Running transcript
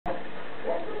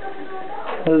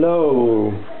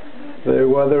Hello, the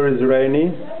weather is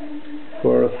rainy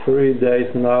for 3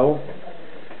 days now.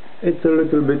 It's a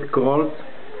little bit cold.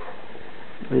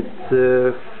 It's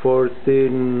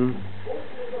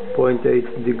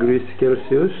 14.8 degrees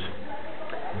Celsius,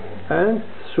 and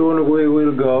soon we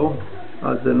will go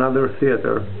at another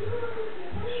theater.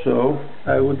 So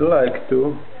I would like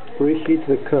to preheat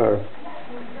the car.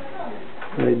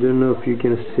 I don't know if you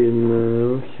can see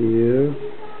now here.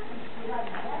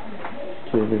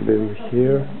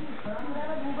 Here.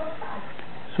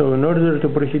 So in order to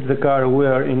preheat the car, we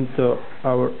are into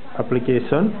our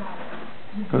application.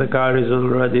 The car is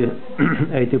already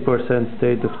 80%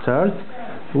 state of charge.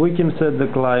 We can set the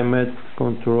climate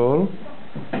control.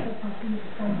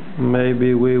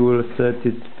 Maybe we will set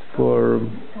it for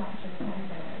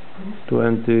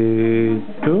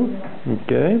 22.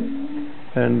 Okay,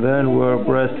 and then we're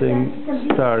pressing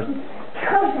start.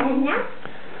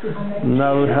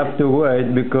 Now we have to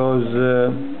wait because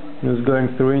it's going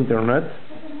through internet,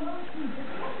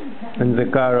 and the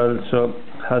car also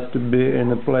has to be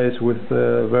in a place with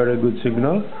a very good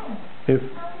signal. If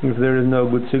there is no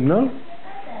good signal,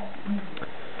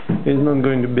 it's not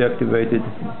going to be activated.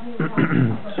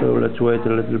 So let's wait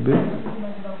a little bit.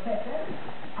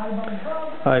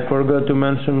 I forgot to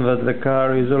mention that the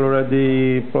car is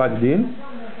already plugged in,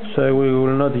 so we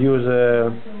will not use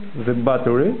the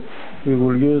battery. We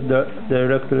will use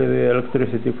directly the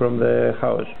electricity from the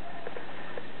house.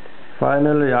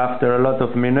 Finally, after a lot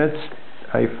of minutes,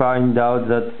 I find out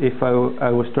that if I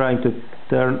was trying to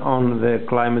turn on the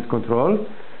climate control,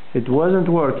 it wasn't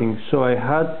working, so I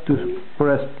had to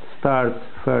press start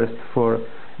first for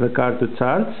the car to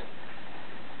charge,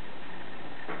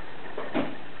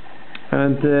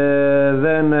 and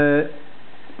then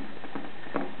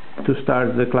to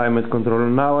start the climate control.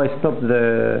 Now I stopped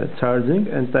the charging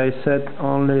and I set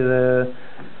only the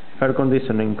air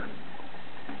conditioning.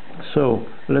 So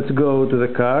let's go to the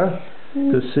car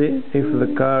to see if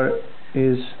the car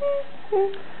is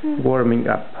warming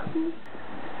up.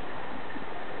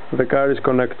 The car is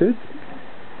connected,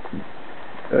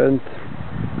 and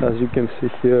as you can see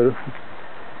here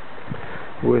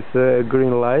with the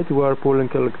green light, we are pulling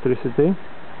electricity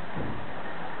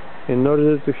in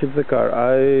order to heat the car.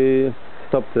 I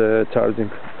stopped the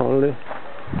charging only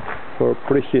for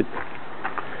preheat.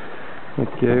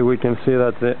 Okay, we can see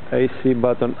that the AC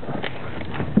button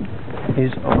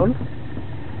is on.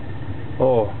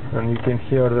 Oh, and you can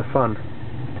hear the fan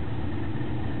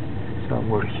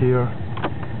somewhere here.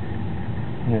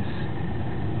 Yes,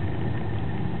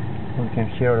 we can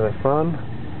hear the fan.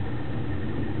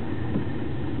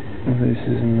 This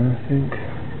is nothing.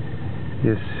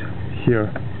 Yes,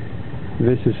 here.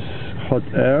 This is hot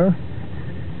air.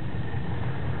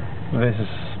 This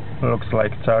looks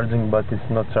like charging, but it's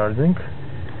not charging.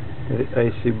 The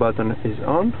AC button is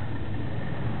on,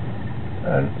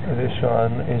 and this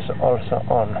one is also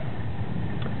on.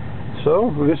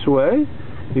 So this way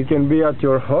you can be at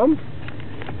your home,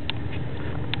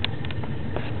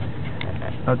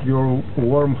 at your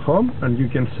warm home, and you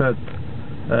can set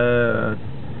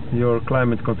your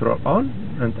climate control on,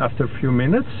 and after a few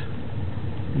minutes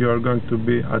you are going to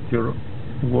be at your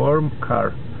warm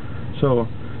car. So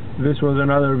this was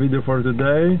another video for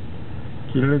today.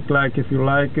 Click like if you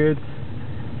like it.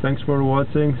 Thanks for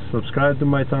watching. Subscribe to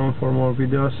my channel for more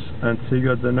videos, and see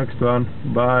you at the next one.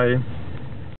 Bye.